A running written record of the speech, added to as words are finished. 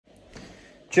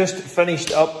Just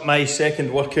finished up my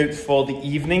second workout for the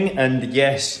evening, and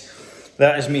yes,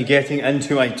 that is me getting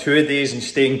into my 2-a-days and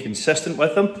staying consistent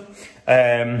with them.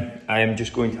 I am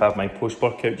just going to have my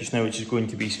post-workout just now, which is going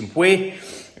to be some whey,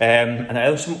 and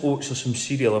either some oats or some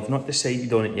cereal. I've not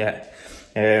decided on it yet.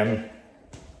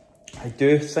 I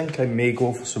do think I may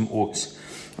go for some oats.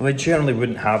 Well, I generally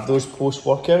wouldn't have those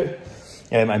post-workout.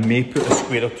 I may put a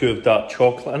square or two of dark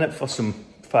chocolate in it for some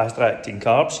fast-acting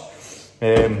carbs.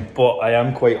 But I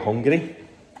am quite hungry,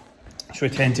 so I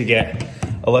tend to get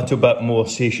a little bit more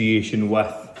satiation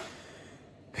with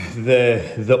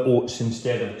the oats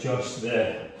instead of just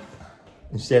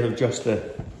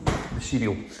the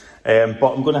cereal.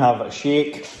 But I'm going to have a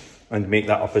shake and make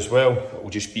that up as well. It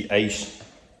will just be ice,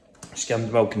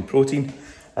 skimmed milk and protein,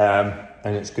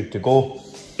 and it's good to go.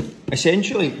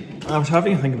 Essentially, I was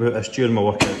having to think about this during my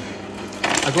workout.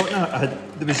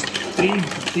 There was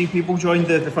three people joined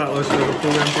the Fat Loss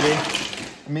program today.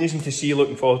 Amazing to see,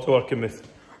 looking forward to working with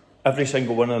every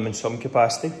single one of them in some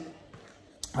capacity.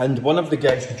 And one of the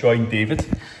guys who joined, David,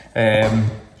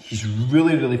 he's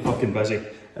really fucking busy.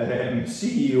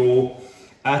 CEO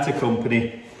at a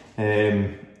company.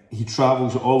 He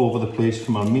travels all over the place,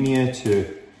 from Armenia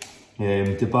to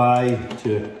Dubai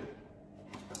to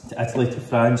Italy to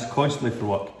France, constantly for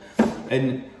work.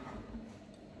 And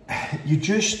you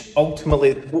just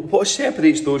ultimately, what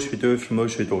separates those who do from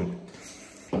those who don't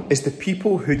is the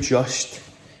people who just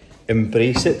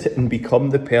embrace it and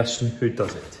become the person who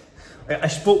does it. I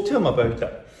spoke to him about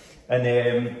it,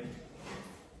 and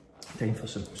time for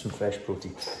some fresh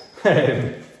protein.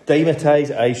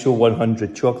 Dimetized ISO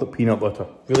 100 chocolate peanut butter,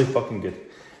 really fucking good.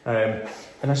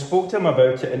 And I spoke to him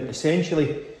about it, and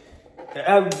essentially,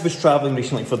 I was travelling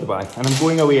recently for Dubai, and I'm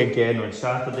going away again on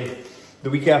Saturday. The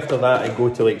week after that, I go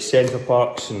to like Centre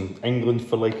Parks in England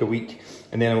for like a week,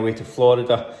 and then I'm away to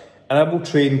Florida, and I will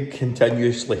train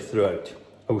continuously throughout.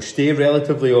 I will stay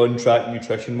relatively on track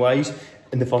nutrition-wise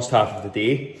in the first half of the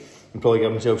day, and probably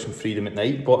give myself some freedom at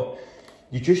night, but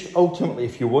you just ultimately,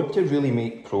 if you want to really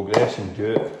make progress and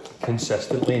do it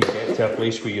consistently and get to a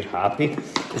place where you're happy,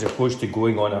 as opposed to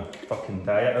going on a fucking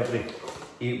diet every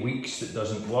 8 weeks that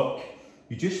doesn't work,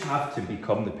 you just have to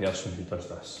become the person who does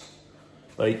this.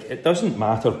 Like, it doesn't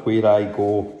matter where I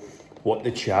go, what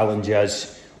the challenge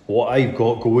is, what I've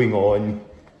got going on.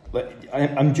 Like,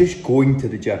 I'm just going to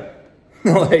the gym.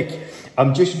 Like,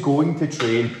 I'm just going to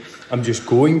train. I'm just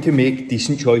going to make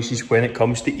decent choices when it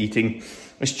comes to eating.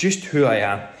 It's just who I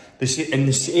am. In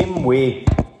the same way,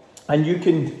 and you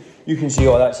can say,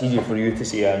 oh, that's easier for you to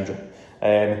say, Andrew.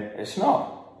 It's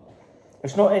not.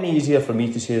 It's not any easier for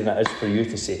me to say than it is for you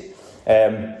to say.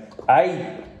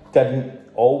 I didn't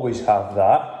always have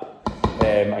that.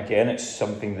 Again, it's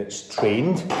something that's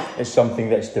trained, it's something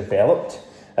that's developed.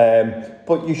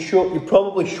 But you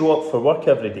probably show up for work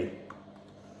every day.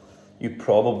 You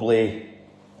probably,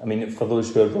 I mean, for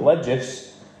those who are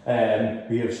religious,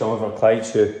 we have some of our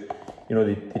clients who, you know,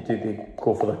 they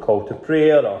go for the call to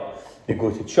prayer, or they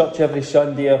go to church every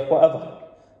Sunday or whatever.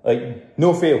 Like,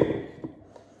 no fail.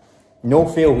 No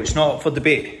fail, it's not up for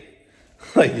debate.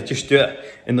 Like, you just do it.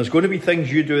 And there's going to be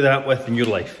things you do that with in your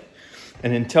life.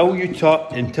 And until you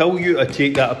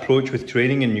take that approach with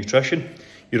training and nutrition,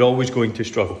 you're always going to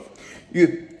struggle.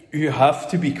 You have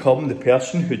to become the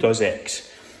person who does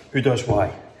X, who does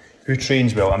Y, who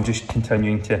trains well. I'm just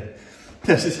continuing to,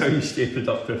 this is how you stay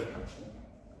productive.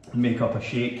 Make up a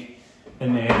shake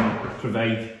and then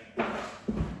provide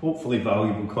hopefully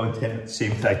valuable content at the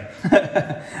same time.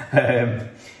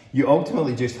 You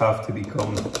ultimately just have to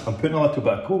become, I'm putting a little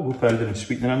bit of cocoa powder and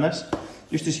sweetener in this,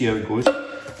 just to see how it goes.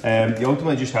 You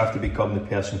ultimately just have to become the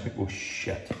person who, oh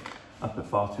shit, I put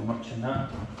far too much in that,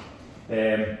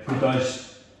 who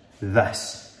does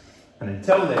this. And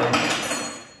until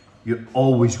then, you're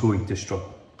always going to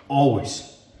struggle,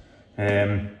 always.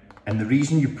 And the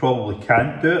reason you probably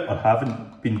can't do it or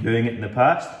haven't been doing it in the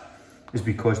past is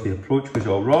because the approach was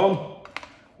all wrong,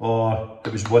 or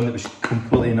it was one that was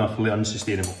completely and utterly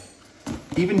unsustainable.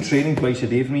 Even training twice a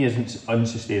day for me isn't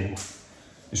unsustainable.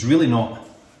 It's really not.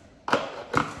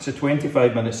 It's a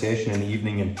 25-minute session in the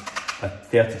evening and a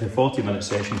 30 to 40-minute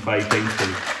session 5 times per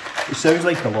week. It sounds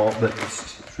like a lot, but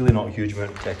it's really not a huge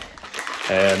amount of time.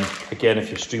 Again, if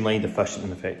you're streamlined, efficient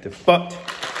and effective. But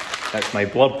that's my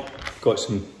blurb. Got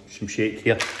some shake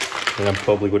here, and I'm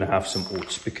probably going to have some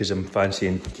oats because I'm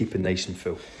fancying keeping nice and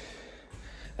full.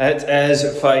 It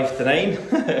is 5 to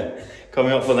 9,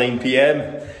 coming up for 9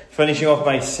 PM. Finishing off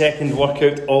my second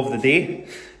workout of the day.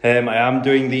 I am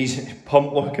doing these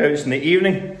pump workouts in the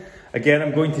evening. Again,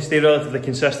 I'm going to stay relatively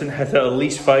consistent, hit it at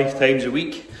least 5 times a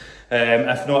week,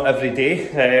 if not every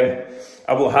day.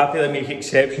 I will happily make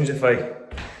exceptions if I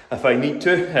if I need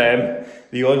to,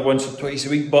 the odd once or twice a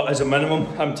week, but as a minimum,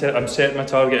 I'm setting my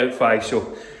target at 5. So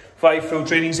 5 full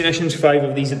training sessions, 5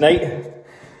 of these at night, and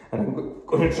I'm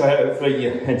going to try it out for a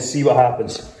year and see what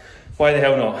happens. Why the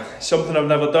hell not? Something I've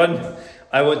never done.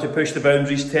 I want to push the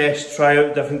boundaries, test, try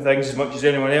out different things as much as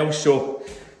anyone else, so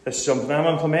this is something I'm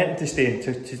implementing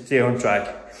to stay on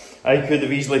track. I could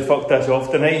have easily fucked this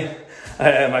off tonight.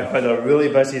 I've had a really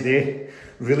busy day,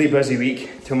 really busy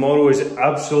week. Tomorrow is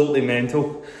absolutely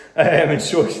mental, and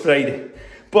so is Friday.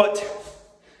 But,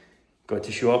 got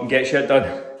to show up and get shit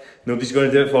done. Nobody's going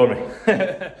to do it for me.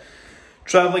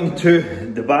 Travelling to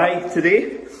Dubai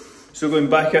today, so going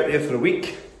back out there for a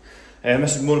week.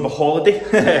 This is more of a holiday,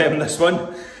 this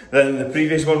one, than the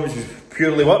previous one, which was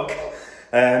purely work.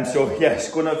 So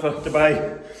yes, going out for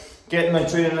Dubai, getting my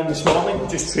training in this morning,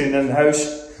 just training in the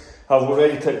house. I've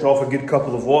already ticked off a good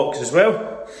couple of walks as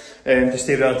well, to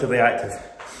stay relatively active.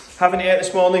 Haven't ate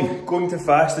this morning, going to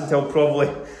fast until probably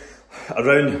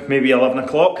around maybe 11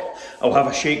 o'clock. I'll have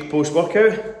a shake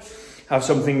post-workout, have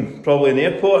something probably in the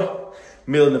airport,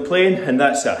 meal in the plane, and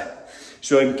that's it.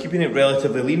 So I'm keeping it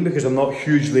relatively lean because I'm not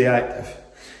hugely active.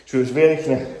 So it's very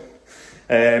kind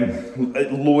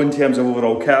of low in terms of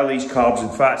overall calories, carbs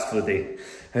and fats for the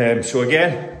day. So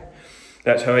again,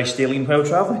 that's how I stay lean while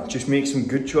travelling. Just make some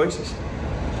good choices.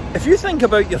 If you think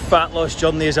about your fat loss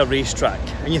journey as a racetrack,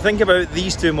 and you think about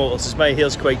these two models, as my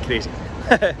hair's quite crazy,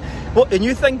 and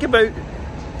you think about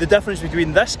the difference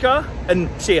between this car and,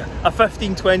 say, a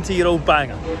 15, 20-year-old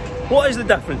banger, what is the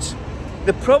difference?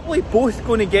 They're probably both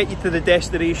going to get you to the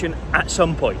destination at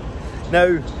some point.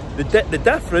 Now, the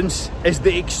difference is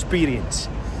the experience.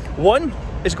 One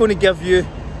is going to give you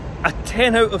a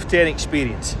 10 out of 10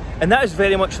 experience, and that is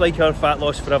very much like our Fat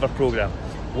Loss Forever program.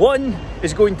 One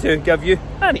is going to give you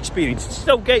an experience,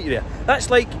 still get you there. That's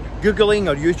like Googling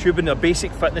or YouTubing a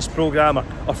basic fitness program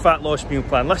or fat loss meal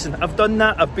plan. Listen, I've done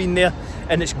that, I've been there,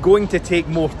 and it's going to take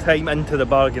more time into the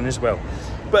bargain as well.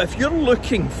 But if you're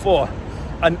looking for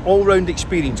an all-round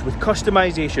experience with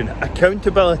customization,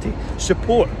 accountability,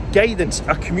 support, guidance,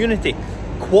 a community,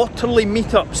 quarterly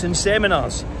meetups and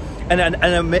seminars, and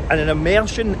an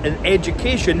immersion and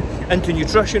education into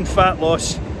nutrition, fat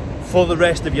loss for the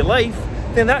rest of your life,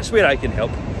 then that's where I can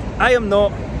help. I am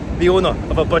not the owner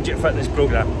of a budget fitness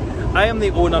program. I am the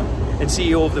owner and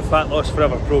CEO of the Fat Loss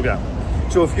Forever program.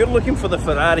 So if you're looking for the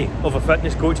Ferrari of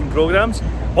fitness coaching programs,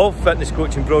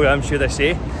 should I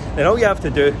say, then all you have to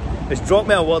do is drop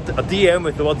me a DM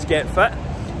with the words "get fit,"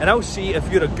 and I'll see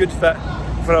if you're a good fit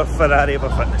for a Ferrari of a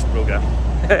fitness program.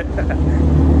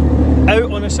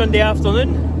 Out on a Sunday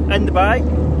afternoon in Dubai,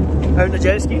 out on a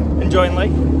jet ski, enjoying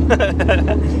life.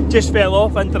 Just fell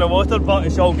off into the water, but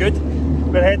it's all good.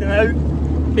 We're heading out,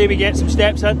 maybe get some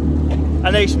steps in,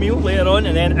 a nice meal later on,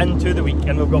 and then into the week.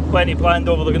 And we've got plenty planned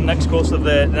over the next course of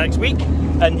the next week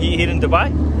and here in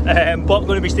Dubai. But I'm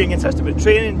going to be staying consistent with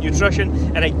training, nutrition,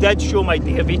 and I did show my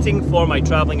day of eating for my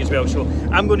travelling as well. So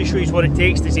I'm going to show you what it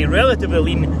takes to stay relatively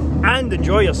lean and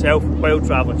enjoy yourself while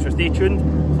travelling. So stay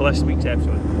tuned for this week's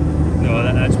episode. No,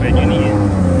 that's when you need it.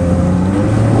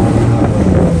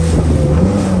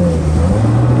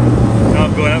 No,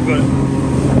 I've got it.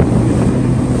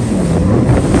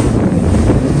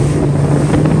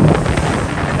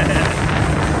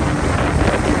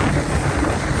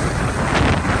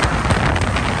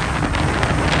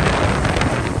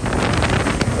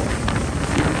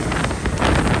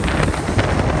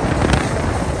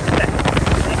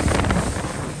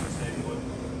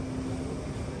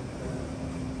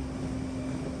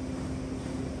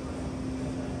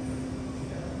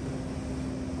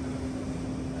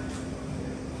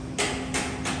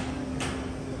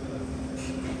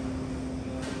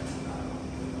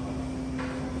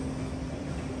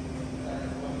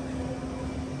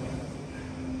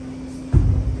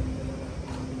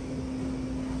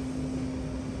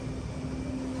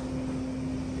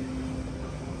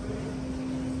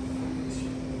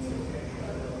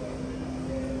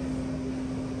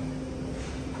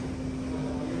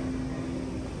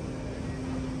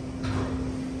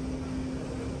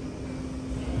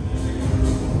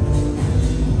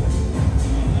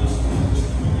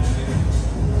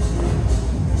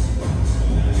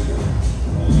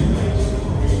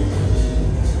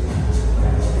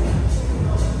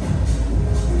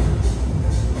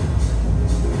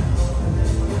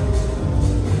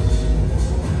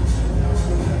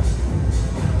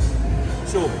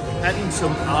 Hitting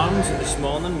some arms this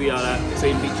morning. We are at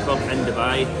Train Beach Club in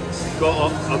Dubai.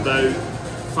 Got up about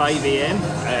 5 AM,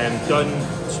 done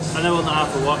an hour and a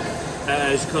half of work.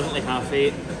 It is currently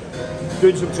 8:30.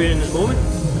 doing some training at the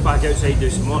moment, back outside, do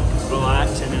some work,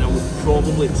 relax, and then I will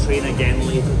probably train again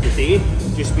later today,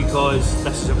 just because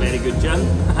this is a very good gym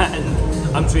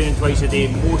and I'm training twice a day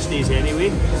most days anyway.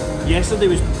 Yesterday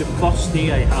was the first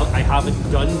day I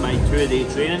haven't done my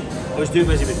 2-a-day training. I was too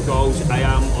busy with calls. I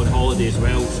am on holiday as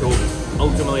well, so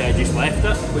ultimately I just left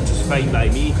it, which is fine by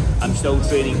me. I'm still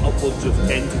training upwards of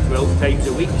 10 to 12 times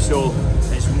a week, so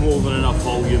it's more than enough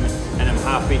volume, and I'm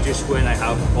happy just when I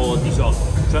have holidays or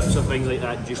trips or things like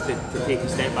that, just to take a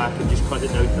step back and just cut it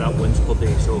down to that once per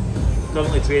day. So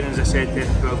currently training, as I said, 10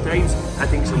 to 12 times. I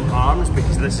think some arms,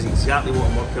 because this is exactly what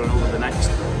I'm working on over the next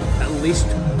at least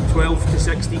 12 to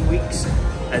 16 weeks,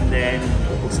 and then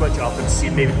we'll switch it up and see,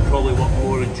 maybe probably work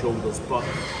more in shoulders. But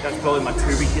that's probably my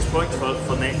 2 weakest points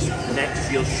for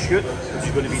next year's shoot, which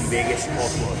is going to be in Vegas or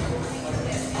Florida.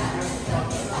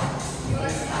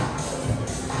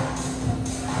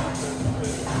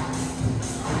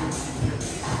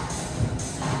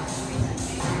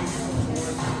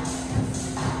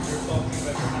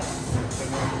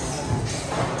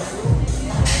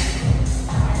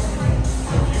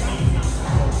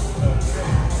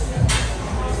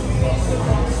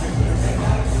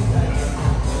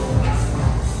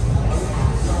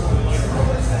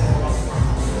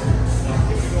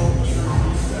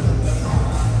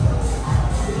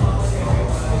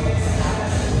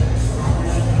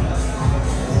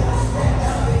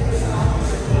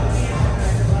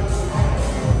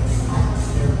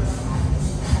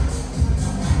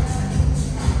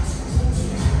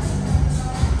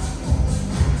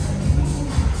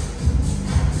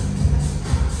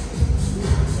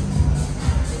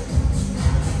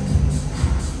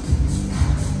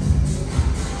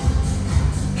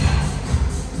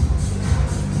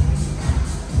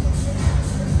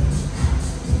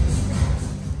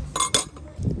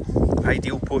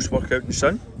 Ideal post-workout in the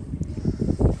sun.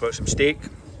 Got some steak,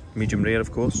 medium rare of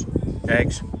course,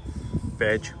 eggs,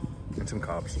 veg and some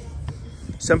carbs.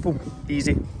 Simple,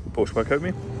 easy post-workout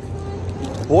meal.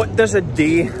 What does a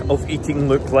day of eating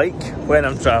look like when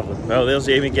I'm travelling? Well, there's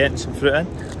Amy getting some fruit in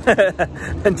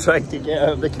and trying to get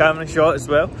out of the camera shot as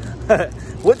well.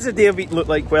 What does a day of eating look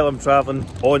like while I'm travelling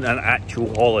on an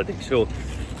actual holiday? So,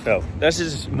 well, this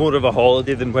is more of a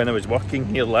holiday than when I was working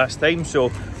here last time, so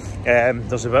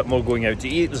there's a bit more going out to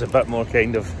eat, there's a bit more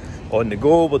kind of on the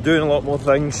go, we're doing a lot more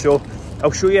things, so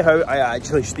I'll show you how I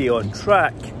actually stay on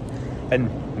track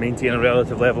and maintain a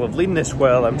relative level of leanness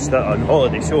while I'm still on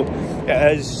holiday. So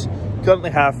it is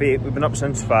currently 8:30, we've been up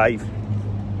since 5,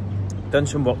 done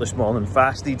some work this morning,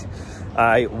 fasted.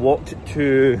 I walked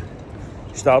to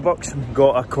Starbucks,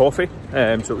 got a coffee,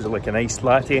 so it was like an iced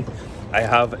latte. I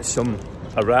have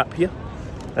a wrap here,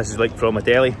 this is like from a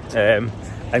deli.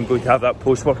 I'm going to have that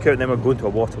post-workout and then we're going to a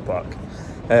water park.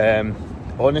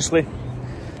 Honestly,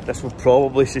 this will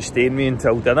probably sustain me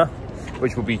until dinner,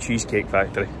 which will be Cheesecake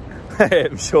Factory.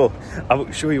 So I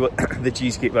will show you what the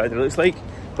Cheesecake Factory looks like,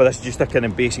 but this is just a kind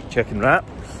of basic chicken wrap.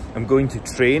 I'm going to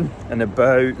train in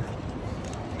about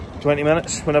 20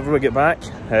 minutes whenever we get back,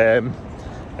 and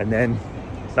then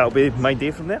that'll be my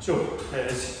day from there. So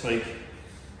it's like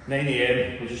 9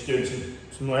 AM, we're just doing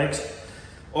some legs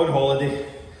on holiday.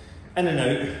 In and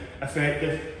out,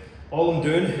 effective. All I'm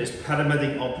doing is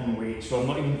pyramiding up in weight, so I'm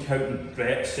not even counting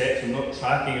reps, sets, I'm not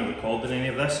tracking or recording any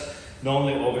of this.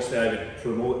 Normally, obviously, I would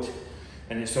promote,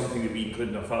 and it's something that we include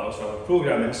in our Fat Loss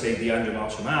program inside the Andrew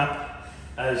Marsham app,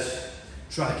 is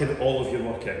tracking all of your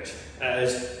workouts. It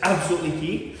is absolutely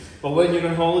key, but when you're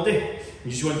on holiday,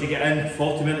 you just want to get in,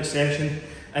 40-minute session,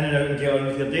 in and out and get on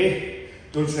with your day,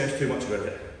 don't stress too much about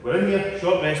it. We're in here,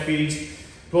 short rest periods,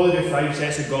 probably do 5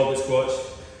 sets of goblet squats,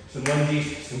 some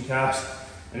lunges, some calves,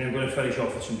 and then I'm going to finish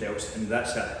off with some delts, and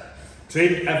that's it.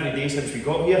 Trained every day since we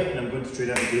got here, and I'm going to train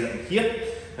every day that I'm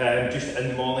here. Just in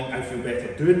the morning, I feel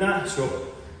better doing that,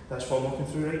 so that's what I'm working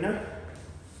through right now.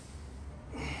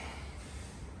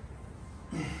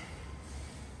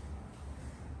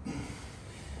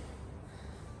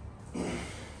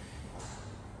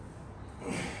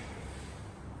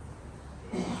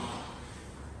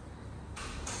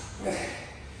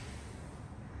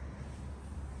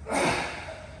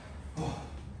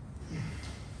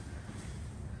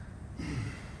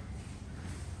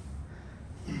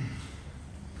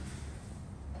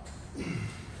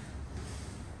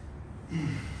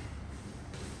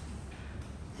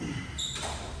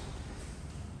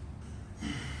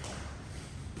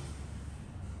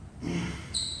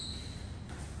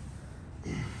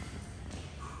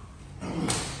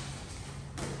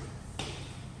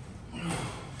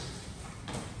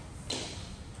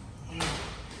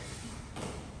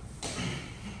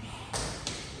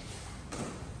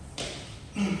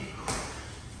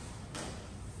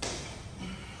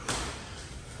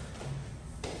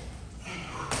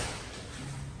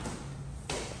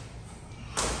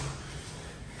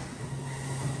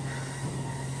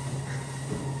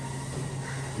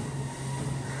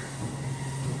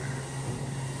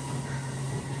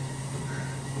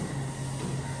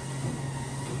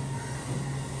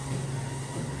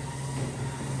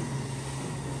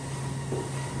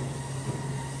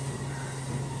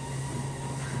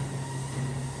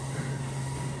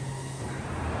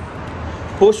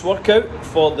 post-workout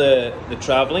for the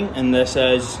travelling, and this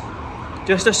is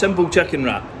just a simple chicken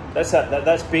wrap. That's it.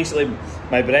 That's basically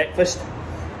my breakfast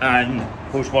and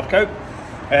post-workout.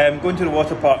 Going to the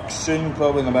water park soon,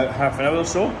 probably in about half an hour or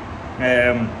so.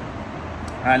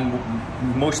 And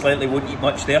most likely won't eat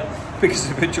much there because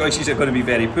the food choices are going to be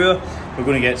very poor. We're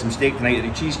going to get some steak tonight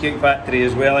at the Cheesecake Factory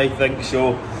as well, I think,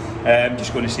 so I'm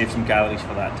just going to save some calories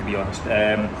for that, to be honest.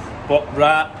 But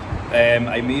wrap,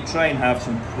 I may try and have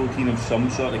some protein of some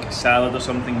sort, like a salad or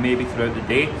something maybe throughout the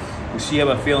day. We'll see how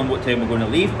I feel and what time we're going to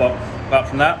leave, but apart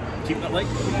from that, keeping it light.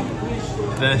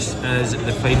 This is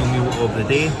the final meal of the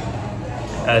day.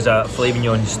 As a filet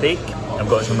mignon steak, I've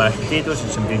got some mashed potatoes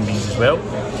and some green beans as well.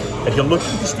 If you're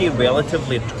looking to stay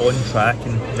relatively on track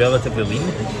and relatively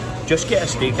lean, just get a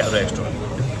steak at a restaurant.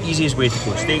 The easiest way to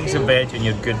go. Steaks and veg and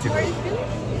you're good to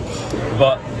go.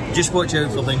 But just watch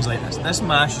out for things like this. This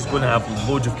mash is going to have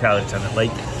loads of calories in it,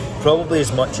 like probably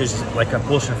as much as like a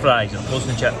portion of fries or a portion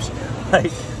of chips.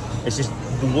 Like, it's just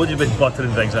loaded with butter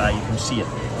and things like that, you can see it.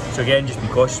 So again, just be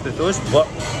cautious with those, but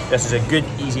this is a good,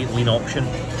 easy, lean option,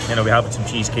 and I'll be having some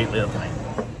cheesecake later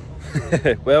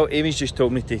tonight. Well, Amy's just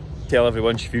told me to tell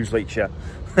everyone she feels like shit.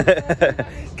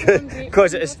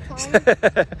 Because it's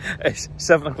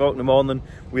 7 o'clock in the morning,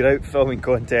 we're out filming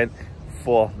content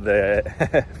for the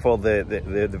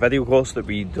the video course that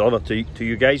we deliver to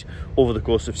you guys over the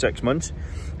course of 6 months.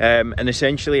 And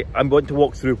essentially I'm going to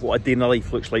walk through what a day in the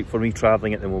life looks like for me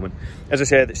travelling at the moment. As I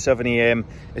said, it's 7 AM.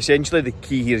 Essentially the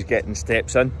key here is getting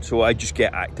steps in, so I just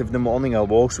get active in the morning.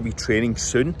 I'll also be training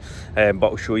soon, but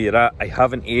I'll show you that. I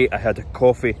haven't ate. I had a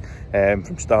coffee from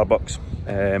Starbucks,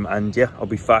 and yeah, I'll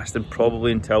be fasting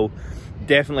probably until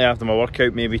definitely after my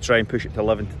workout, maybe try and push it to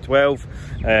 11 to 12,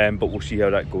 but we'll see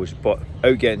how that goes. But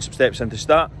out getting some steps in to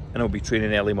start, and I'll be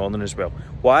training early morning as well.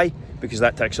 Why? Because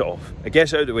that takes it off. I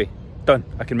guess out of the way, done.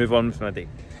 I can move on with my day.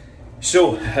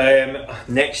 So,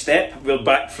 next step, we're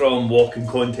back from walking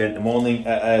content in the morning.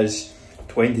 It is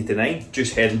 20 to 9,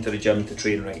 just heading to the gym to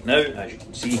train right now. As you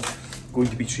can see, going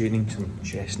to be training some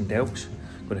chest and delts.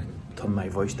 I'm going to turn my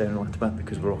voice down a little bit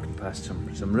because we're walking past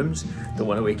some rooms. Don't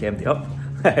want to wake empty up.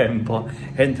 But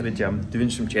heading to the gym,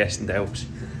 doing some chest and delts.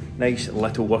 Nice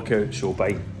little workout, so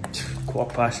by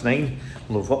 9:15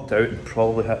 we'll have worked out and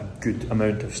probably had a good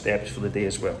amount of steps for the day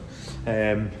as well.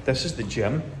 This is the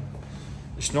gym.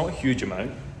 It's not a huge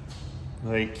amount,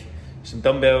 like some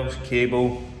dumbbells,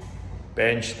 cable,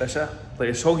 bench, that's it. Like,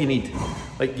 it's all you need.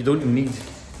 Like, you don't need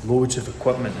loads of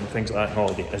equipment and things like that on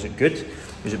holiday. Is it good?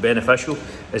 Is it beneficial?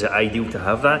 Is it ideal to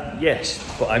have that? Yes,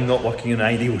 but I'm not working on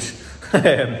ideals.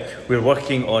 We're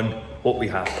working on what we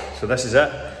have. So this is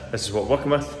it. This is what we're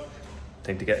working with.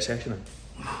 Time to get a session in.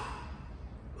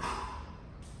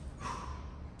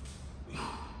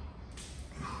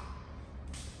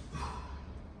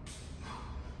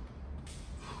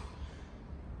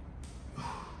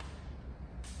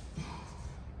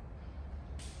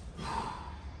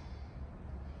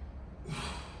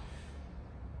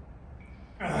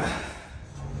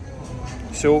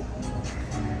 So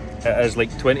it is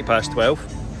like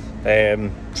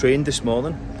 12:20. Trained this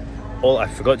morning. I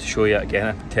forgot to show you it again.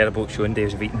 I'm terrible at showing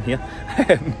days of eating here.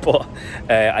 But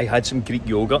I had some Greek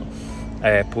yogurt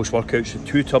post-workout, so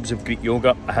 2 tubs of Greek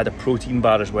yogurt. I had a protein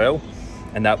bar as well,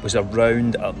 and that was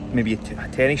around maybe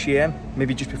 10ish AM,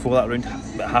 maybe just before that, around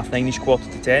about 9:30ish,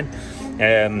 10:15.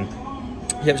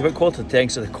 Yeah, it was about 10:15,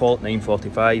 so they call it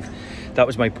 9:45. That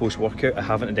was my post-workout. I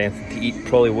haven't had anything to eat.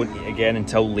 Probably won't eat again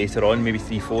until later on, maybe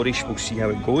 3-4ish. We'll see how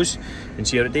it goes and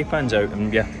see how the day pans out.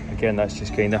 And yeah, again, that's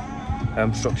just kind of how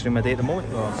I'm structuring my day at the moment.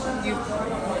 You've got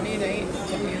money, right?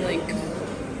 Don't you like...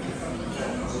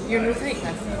 You're no type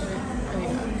message. I mean,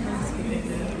 I'm kind of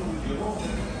speaking.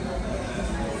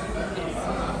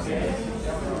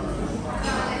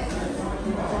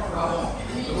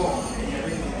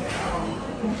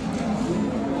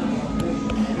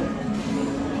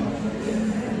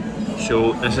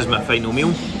 So this is my final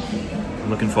meal. I'm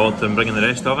looking forward to bringing the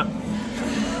rest of it.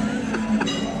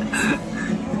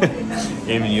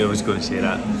 Amy knew I was going to say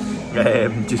that.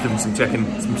 Just having some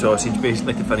chicken, some sausage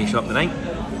basically to finish up the night.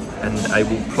 And I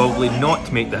will probably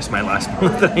not make this my last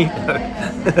meal of the night.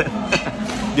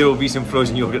 There will be some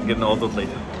frozen yogurt getting ordered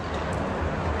later.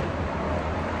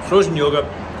 Frozen yogurt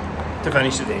to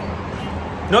finish the day.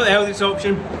 Not the healthiest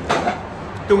option.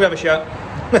 Don't give a shit.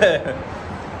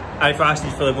 I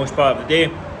fasted for the most part of the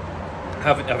day.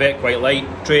 I've ate quite light,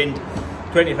 trained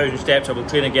 20,000 steps. I will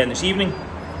train again this evening.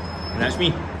 And that's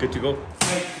me, good to go.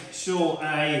 Right, so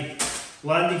I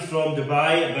landed from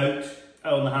Dubai about an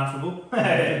hour and a half ago.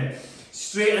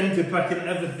 Straight into picking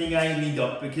everything I need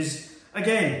up because,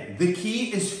 again, the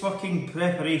key is fucking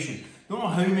preparation. Don't know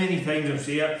how many times I've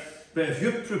said it. But if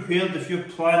you're prepared, if you're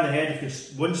planning ahead, if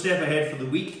you're one step ahead for the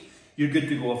week, you're good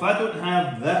to go. If I don't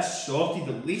have this sorted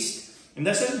at least, and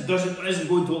this isn't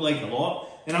going to look like a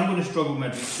lot, then I'm going to struggle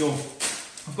midweek. So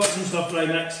I've got some stuff fry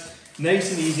mix,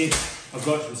 nice and easy. I've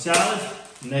got some salad,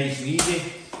 nice and easy.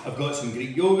 I've got some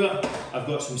Greek yogurt, I've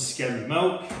got some skimmed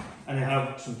milk, and I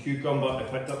have some cucumber. I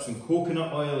picked up some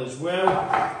coconut oil as well,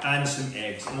 and some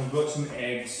eggs. And I've got some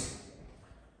eggs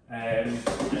in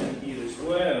here as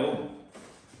well.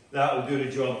 That will do the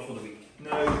job for the week.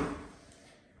 Now,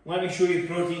 let me show you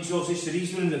protein sources. So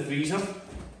these are in the freezer.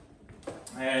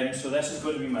 So this is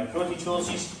going to be my protein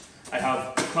sources. I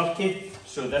have turkey,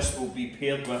 so this will be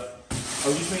paired with,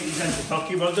 I'll just make these into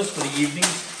turkey burgers for the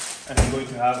evenings. And I'm going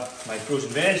to have my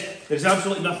frozen veg. There's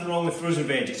absolutely nothing wrong with frozen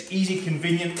veg. It's easy,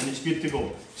 convenient, and it's good to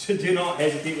go. So do not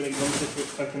hesitate when it comes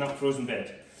to picking up frozen veg.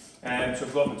 So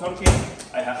I've got my turkey.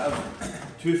 I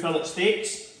have 2 fillet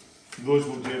steaks. Those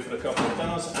will do for a couple of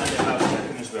dinners, and I have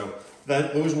chicken as well.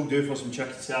 Those will do for some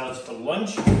chicken salads for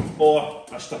lunch, or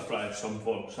a stir fry of some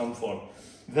form.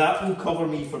 That will cover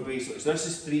me for basically, so this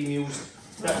is 3 meals.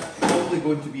 That's probably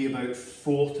going to be about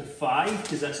 4 to 5,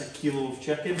 because that's a kilo of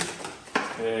chicken.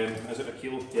 Is it a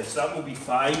kilo? Yes, that will be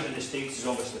 5, and the steaks is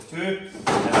obviously 2.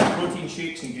 I have protein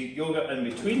shakes and Greek yogurt in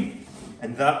between,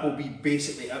 and that will be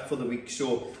basically it for the week.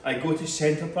 So I go to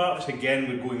Centre Parks again.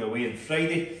 We're going away on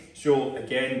Friday, so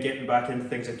again getting back into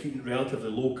things. I'm keeping relatively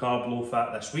low carb, low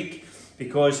fat this week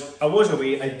because I was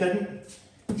away. I didn't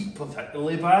eat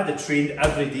particularly bad. I trained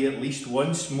every day at least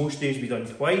once. Most days we done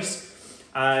twice,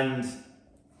 and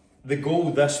the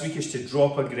goal this week is to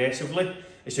drop aggressively.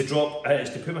 Is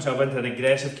to put myself into an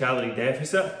aggressive calorie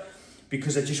deficit,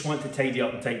 because I just want to tidy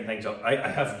up and tighten things up. I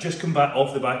have just come back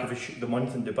off the back of the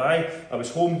month in Dubai. I was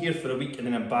home here for a week, and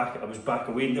then I was back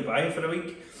away in Dubai for a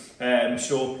week.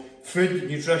 So food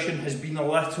nutrition has been a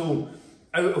little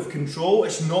out of control.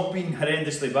 It's not been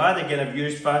horrendously bad. Again, I've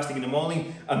used fasting in the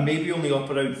morning. I'm maybe only up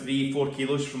around 3-4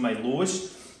 kilos from my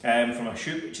lows from a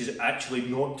shoot, which is actually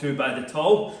not too bad at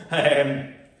all.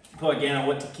 But again, I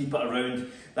want to keep it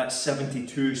around that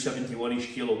 72,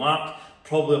 71-ish kilo mark,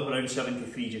 probably up around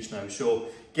 73 just now. So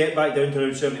get back down to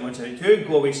around 71, 72,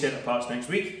 go away Centre Parks next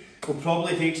week. We'll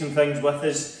probably take some things with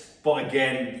us, but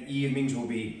again, the evenings will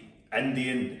be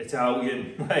Indian,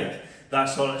 Italian, like that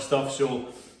sort of stuff.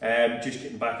 So just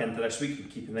getting back into this week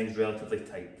and keeping things relatively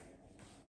tight.